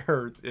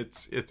 where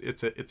it's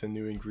a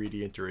new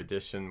ingredient or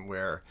addition,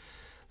 where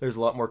there's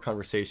a lot more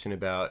conversation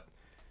about,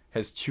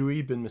 has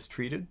Chewie been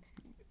mistreated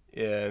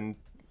in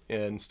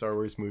Star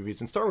Wars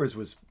movies? And Star Wars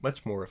was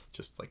much more of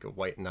just like a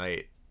white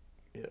knight,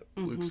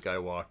 Luke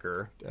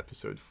Skywalker,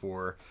 Episode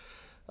 4.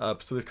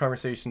 So there's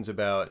conversations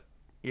about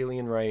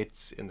alien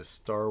rights in the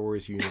Star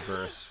Wars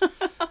universe,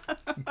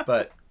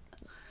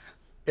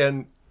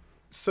 and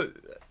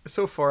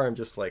so far I'm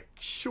just like,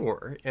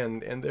 sure,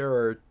 and there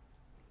are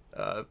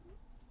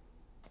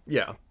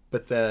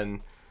but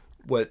then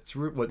what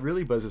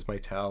really buzzes my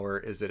tower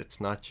is that it's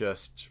not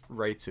just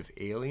rights of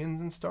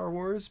aliens in Star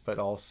Wars, but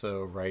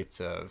also rights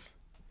of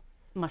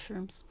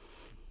Mushrooms,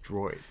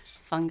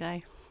 droids. fungi.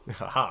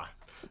 Haha.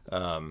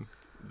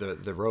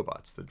 The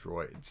robots, the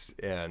droids,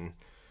 and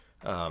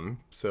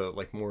so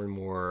like more and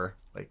more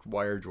like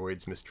why are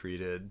droids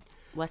mistreated?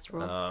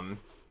 Westworld.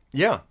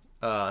 Yeah.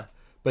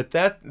 But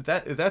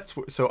that's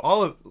so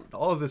all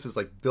of this is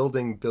like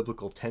building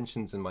biblical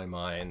tensions in my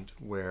mind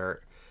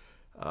where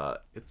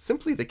it's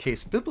simply the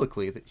case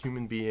biblically that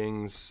human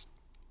beings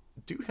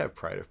do have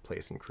pride of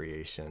place in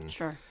creation.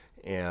 Sure.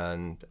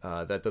 And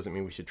that doesn't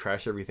mean we should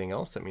trash everything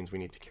else. That means we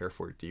need to care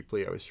for it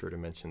deeply. I was sure to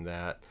mention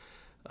that.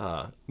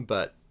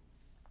 But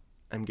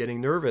I'm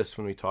getting nervous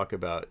when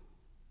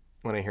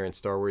I hear in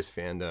Star Wars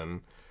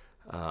fandom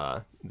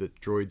that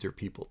droids are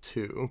people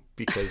too,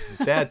 because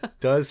that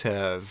does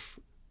have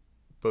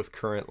both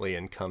currently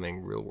and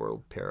coming real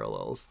world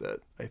parallels that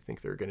I think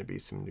there are going to be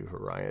some new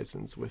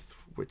horizons with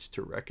which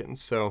to reckon.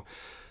 So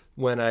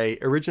when I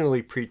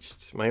originally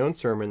preached my own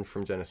sermon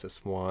from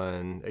Genesis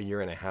 1 a year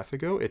and a half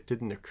ago, it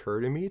didn't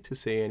occur to me to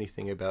say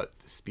anything about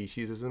the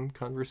speciesism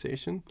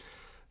conversation.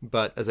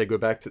 But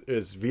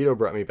as Vito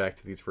brought me back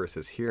to these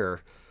verses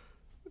here,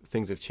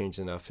 things have changed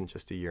enough in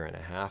just a year and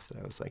a half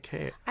that I was like,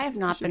 hey, I have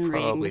not been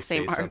reading the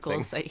same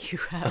articles that you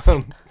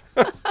have.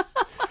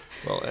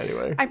 Well,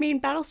 anyway. I mean,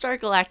 Battlestar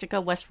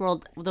Galactica,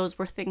 Westworld, those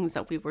were things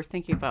that we were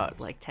thinking about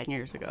like 10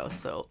 years ago.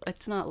 So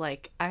it's not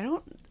like,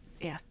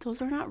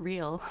 those are not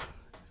real.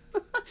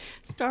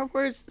 Star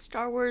Wars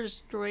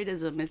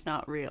droidism is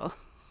not real.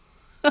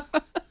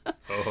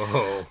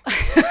 Oh.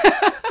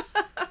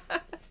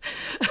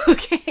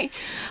 Okay,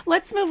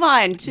 let's move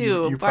on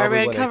to You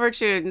Barbara Cover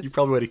Tunes. You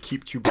probably want to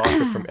keep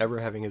Chewbacca from ever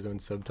having his own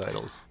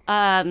subtitles.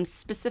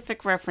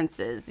 Specific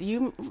references.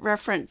 You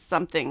referenced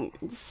some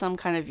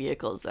kind of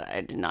vehicles that I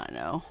did not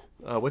know.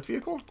 What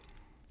vehicle?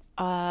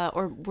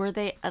 Or were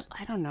they,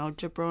 I don't know,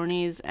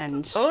 jabronis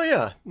and... Oh,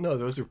 yeah. No,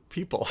 those are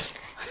people.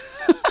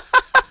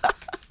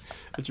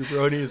 A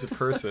jabroni is a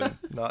person,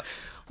 not...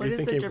 What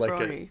is a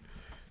jabroni?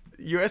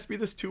 You asked me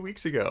this 2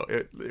 weeks ago.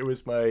 It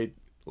was my...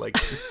 like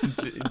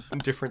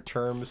different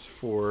terms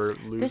for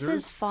losers. This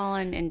has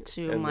fallen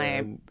into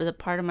the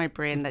part of my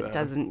brain that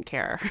doesn't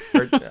care.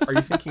 Are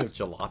you thinking of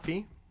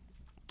jalopy?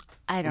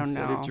 I don't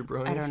instead know. Of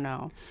jabroni? I don't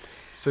know.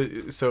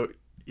 So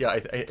yeah, I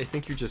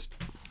think you're just.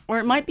 Or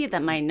it might be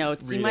that my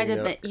notes. You may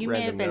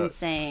have been notes.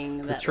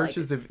 saying that the church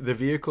is the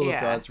vehicle of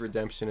God's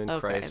redemption in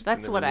Christ.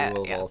 That's and what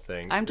of all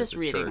things. I'm just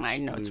reading church, my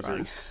notes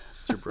wrong.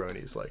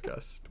 Jabronis like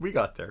us. We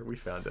got there. We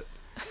found it.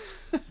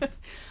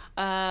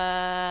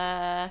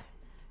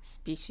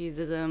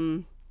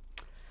 Speciesism.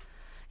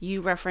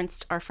 You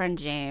referenced our friend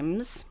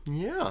James.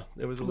 Yeah,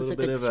 it was a little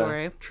bit of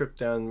a trip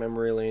down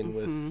memory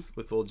lane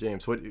with old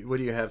James. What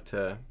do you have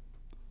to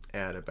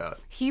add about?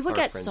 He would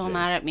get so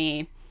mad at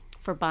me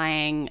for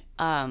buying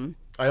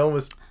I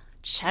almost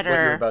cheddar. What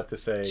you're about to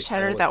say.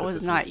 Cheddar that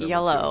was not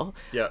yellow.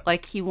 Yeah.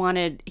 Like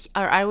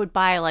I would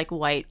buy like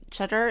white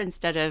cheddar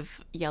instead of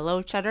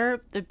yellow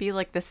cheddar. It'd be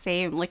like the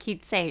same. Like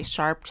he'd say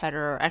sharp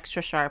cheddar or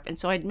extra sharp, and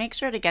so I'd make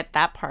sure to get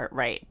that part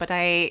right. But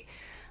I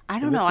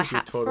don't know.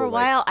 For a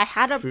while, I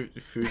had a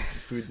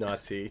food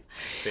Nazi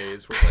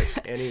phase where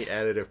like any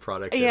additive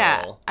product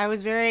at all. I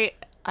was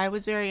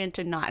very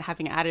into not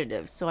having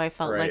additives, so I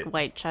felt like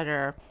white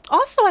cheddar.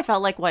 Also, I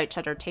felt like white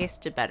cheddar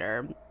tasted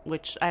better,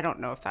 which I don't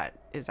know if that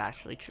is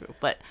actually true.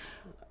 But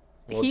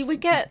he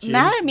would get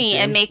mad at me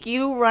and make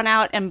you run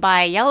out and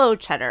buy yellow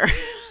cheddar.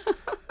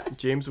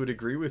 James would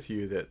agree with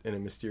you that in a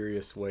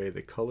mysterious way,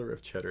 the color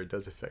of cheddar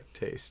does affect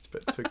taste,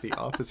 but took the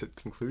opposite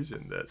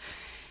conclusion that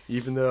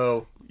even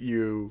though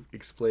you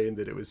explained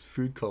that it was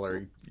food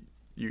coloring,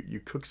 you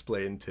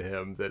cook-splained to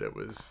him that it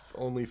was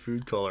only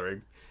food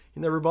coloring. He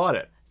never bought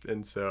it.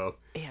 And so...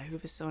 Yeah, he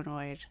was so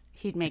annoyed.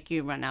 He'd make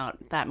you run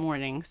out that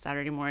morning,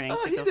 Saturday morning, to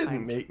go He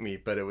didn't make me,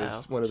 but it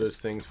was one of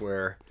those things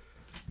where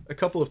a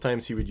couple of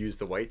times he would use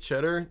the white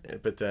cheddar,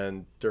 but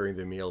then during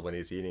the meal when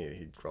he's eating it,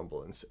 he'd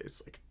grumble and say,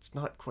 it's like, it's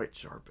not quite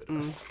sharp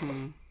enough.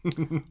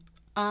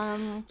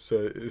 Mm-hmm.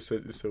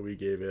 So we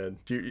gave in.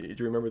 Do you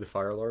remember the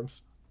fire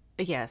alarms?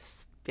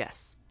 Yes.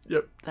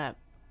 Yep.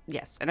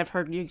 Yes, and I've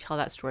heard you tell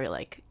that story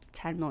like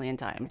 10 million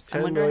times.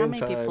 I wonder how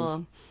many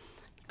people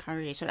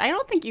congregation. I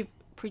don't think you've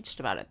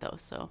preached about it though,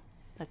 so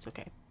that's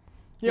okay.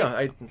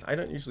 Yeah, I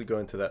don't usually go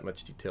into that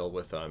much detail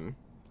with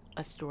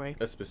a story,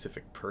 a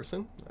specific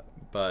person,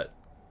 but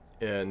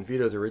in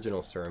Vito's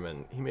original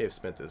sermon, he may have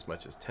spent as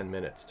much as 10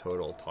 minutes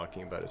total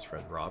talking about his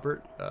friend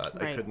Robert.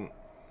 I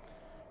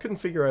couldn't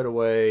figure out a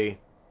way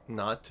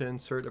not to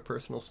insert a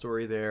personal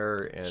story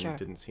there, and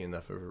didn't see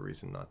enough of a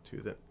reason not to.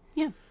 That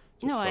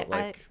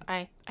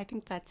I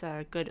think that's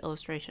a good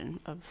illustration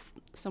of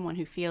someone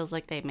who feels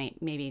like they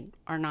maybe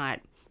are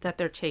not, that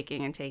they're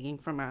taking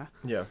from a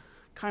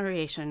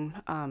congregation,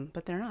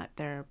 but they're not.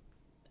 They're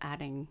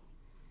adding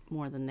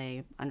more than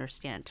they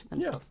understand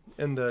themselves.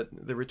 Yeah. And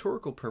the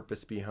rhetorical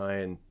purpose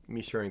behind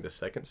me sharing the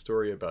second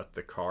story about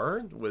the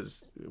car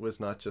was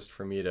not just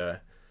for me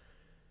to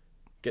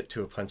get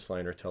to a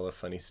punchline or tell a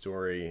funny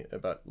story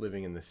about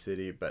living in the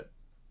city, but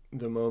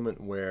the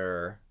moment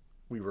where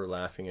we were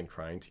laughing and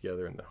crying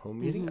together in the home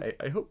meeting,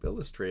 I hope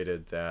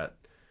illustrated that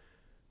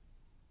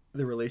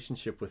the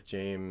relationship with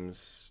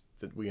James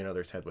that we and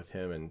others had with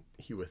him and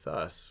he with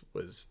us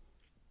was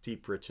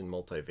deep, rich, and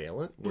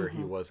multivalent, where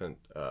he wasn't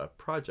a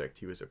project,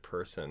 he was a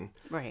person.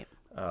 Right.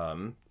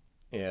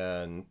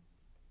 And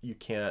you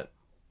can't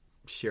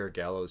share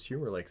gallows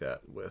humor like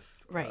that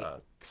with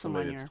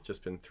somebody that's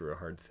just been through a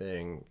hard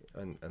thing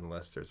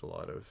unless there's a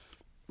lot of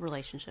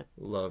relationship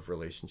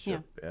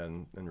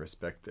and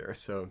respect there.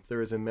 So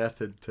there is a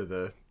method to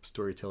the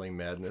storytelling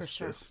madness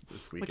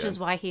this weekend. Which is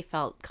why he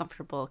felt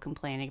comfortable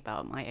complaining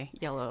about my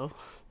yellow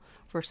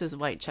versus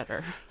white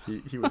cheddar.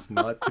 He was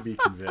not to be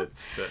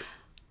convinced that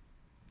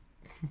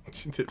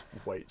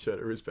white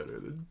cheddar is better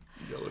than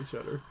yellow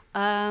cheddar.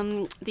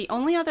 The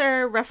only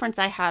other reference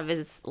I have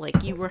is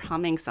like you were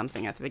humming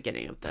something at the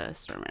beginning of the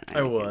sermon.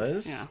 I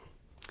was. Yeah.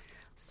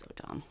 So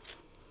dumb.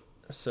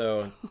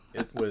 So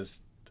it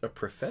was a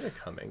prophetic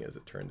humming, as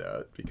it turned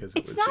out, because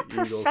it was not the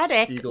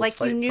prophetic. Eagles like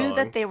fight you knew song.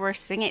 that they were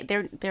singing.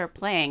 They're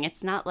playing.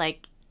 It's not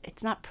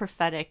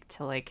prophetic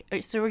to like.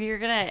 So are you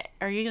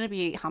gonna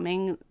be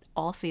humming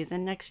all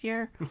season next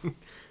year?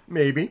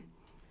 Maybe.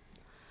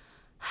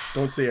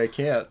 Don't say I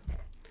can't.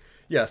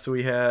 Yeah, so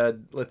we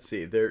had, let's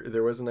see,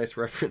 there was a nice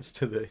reference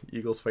to the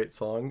Eagles fight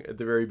song at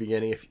the very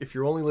beginning. If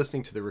you're only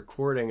listening to the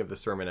recording of the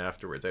sermon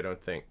afterwards, I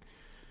don't think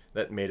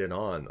that made it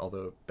on.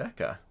 Although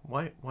Becca,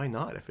 why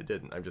not if it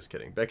didn't? I'm just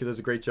kidding. Becca does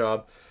a great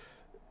job.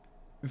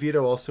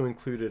 Vito also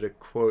included a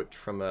quote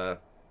from a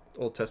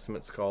Old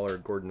Testament scholar,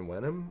 Gordon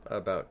Wenham,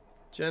 about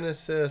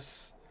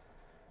Genesis.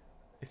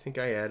 I think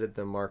I added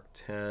the Mark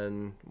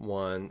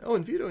 10:1. Oh,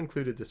 and Vito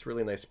included this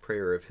really nice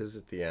prayer of his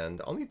at the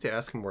end. I'll need to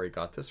ask him where he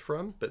got this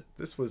from, but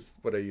this was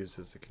what I used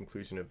as the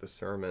conclusion of the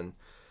sermon.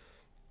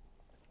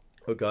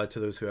 O God, to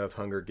those who have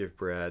hunger, give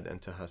bread,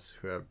 and to us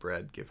who have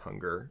bread, give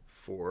hunger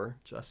for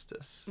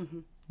justice.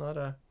 Not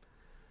a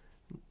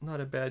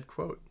bad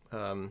quote.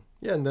 And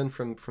then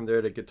from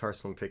there to Guitar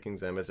Slim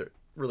Pickings as it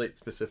relates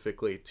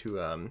specifically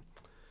to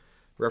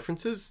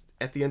references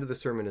at the end of the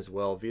sermon as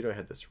well. Vito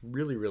had this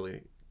really,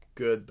 really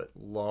good but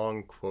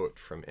long quote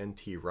from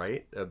N.T.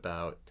 Wright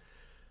about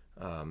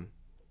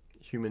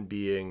human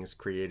beings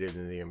created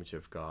in the image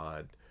of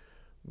God.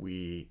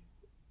 We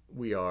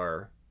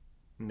are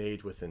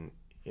made with an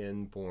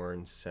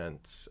inborn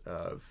sense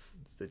of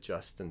the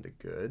just and the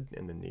good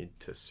and the need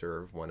to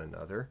serve one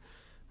another,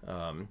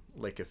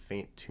 like a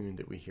faint tune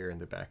that we hear in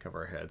the back of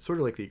our head, sort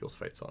of like the Eagles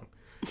fight song.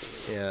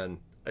 And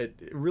a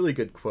really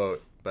good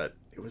quote, but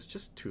it was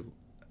just too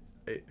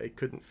I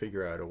couldn't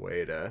figure out a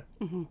way to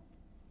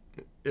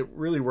It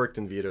really worked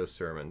in Vito's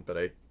sermon, but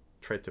I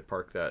tried to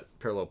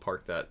parallel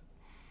park that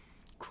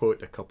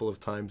quote a couple of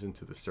times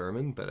into the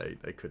sermon, but I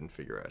couldn't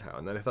figure out how.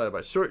 And then I thought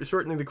about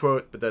shortening the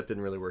quote, but that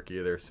didn't really work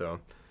either. So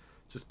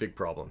just big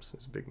problems. It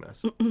was a big mess.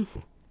 So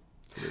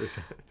there was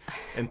an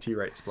N.T.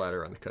 Wright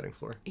splatter on the cutting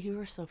floor. You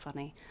were so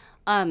funny.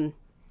 I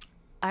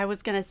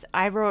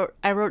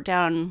wrote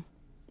down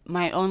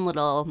my own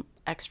little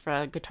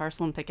extra Guitar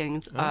Slim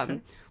Pickings.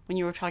 When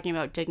you were talking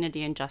about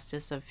dignity and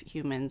justice of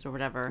humans or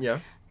whatever. Yeah.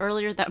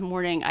 Earlier that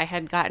morning, I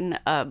had gotten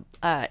a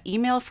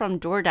email from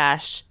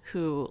DoorDash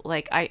who,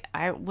 like,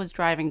 I was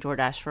driving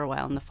DoorDash for a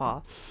while in the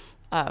fall.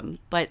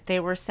 But they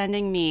were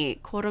sending me,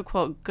 quote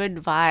unquote, good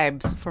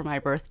vibes for my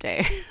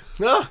birthday.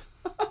 And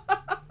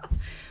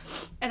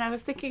I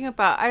was thinking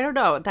about, I don't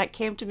know, that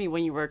came to me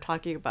when you were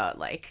talking about,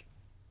 like,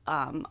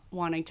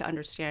 wanting to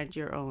understand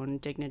your own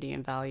dignity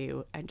and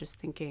value, and just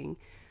thinking,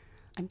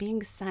 I'm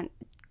being sent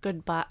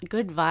good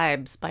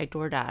vibes by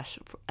DoorDash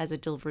as a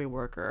delivery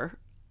worker.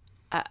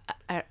 I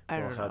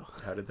don't know.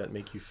 How did that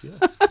make you feel?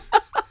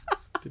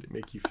 Did it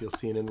make you feel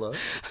seen and loved?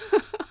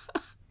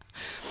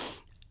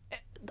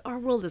 Our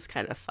world is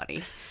kind of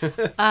funny.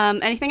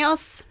 Anything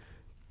else?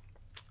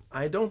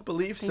 I don't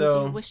believe Things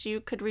so. you wish you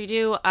could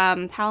redo?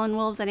 Howlin'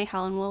 Wolves? Any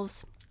Howlin'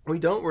 Wolves? We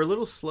don't. We're a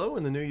little slow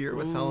in the new year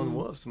with Howlin'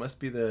 Wolves. Must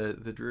be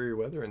the dreary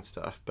weather and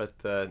stuff. But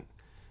the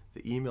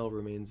email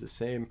remains the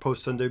same.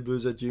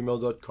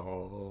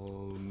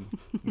 postsundayblues@gmail.com.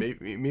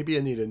 Maybe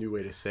I need a new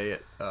way to say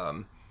it.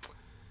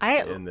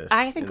 I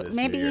think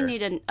maybe you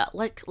need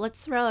let's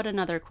throw out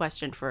another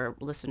question for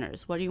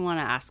listeners. What do you want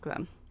to ask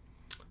them?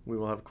 We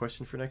will have a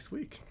question for next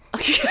week.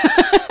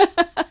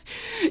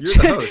 You're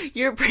the host.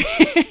 Your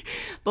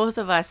both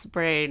of us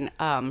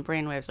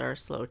brainwaves are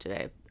slow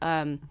today.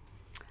 I'll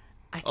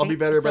be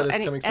better by this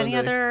coming Sunday. Any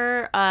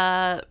other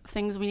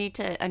things we need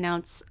to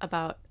announce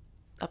about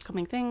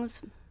upcoming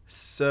things?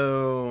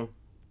 So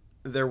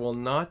there will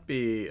not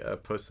be a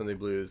Post Sunday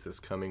Blues this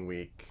coming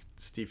week.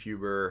 Steve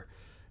Huber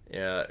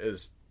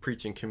is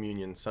preaching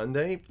Communion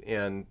Sunday,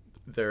 and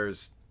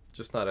there's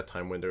just not a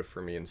time window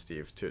for me and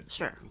Steve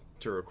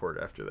to record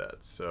after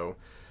that. So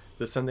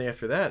the Sunday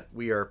after that,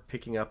 we are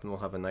picking up, and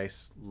we'll have a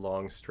nice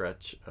long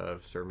stretch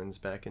of sermons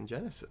back in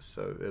Genesis.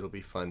 So it'll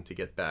be fun to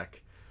get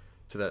back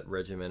to that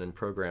regimen and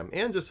program.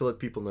 And just to let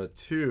people know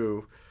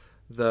too,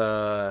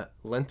 the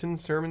Lenten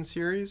sermon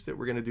series that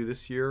we're going to do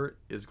this year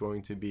is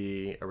going to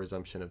be a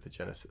resumption of the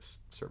Genesis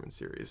sermon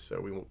series. So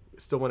we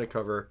still want to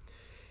cover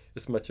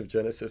as much of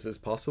Genesis as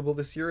possible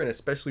this year, and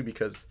especially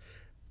because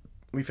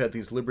we've had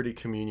these Liberty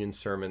Communion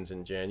sermons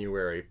in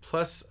January,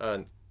 plus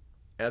an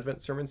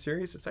Advent sermon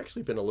series. It's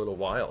actually been a little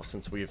while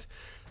since we've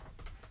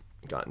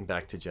gotten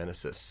back to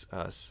Genesis,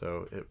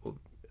 so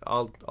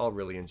I'll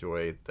really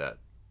enjoy that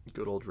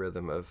good old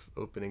rhythm of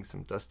opening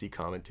some dusty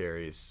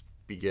commentaries,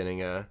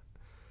 beginning a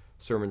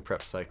sermon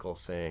prep cycle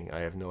saying, I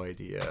have no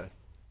idea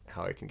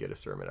how I can get a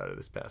sermon out of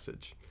this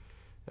passage,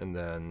 and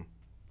then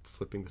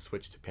flipping the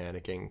switch to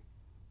panicking.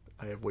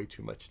 I have way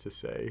too much to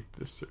say.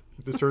 This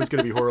sermon's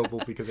going to be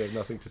horrible because I have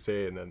nothing to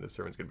say, and then the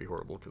sermon's going to be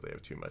horrible because I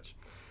have too much.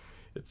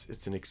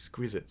 It's an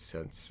exquisite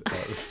sense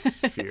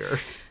of fear.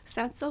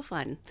 Sounds so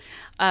fun.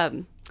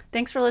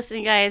 Thanks for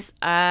listening, guys.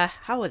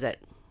 How was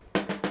it?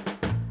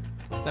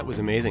 That was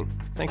amazing.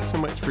 Thanks so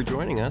much for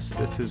joining us.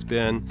 This has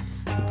been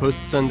the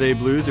Post Sunday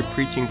Blues, a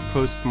preaching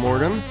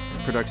post-mortem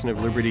production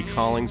of Liberty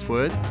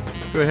Collingswood.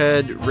 Go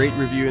ahead, rate,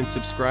 review, and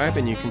subscribe,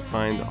 and you can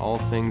find all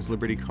things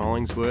Liberty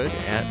Collingswood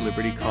at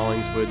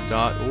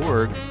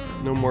libertycollingswood.org.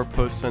 No more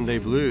Post Sunday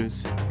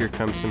Blues. Here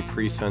comes some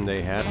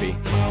pre-Sunday happy.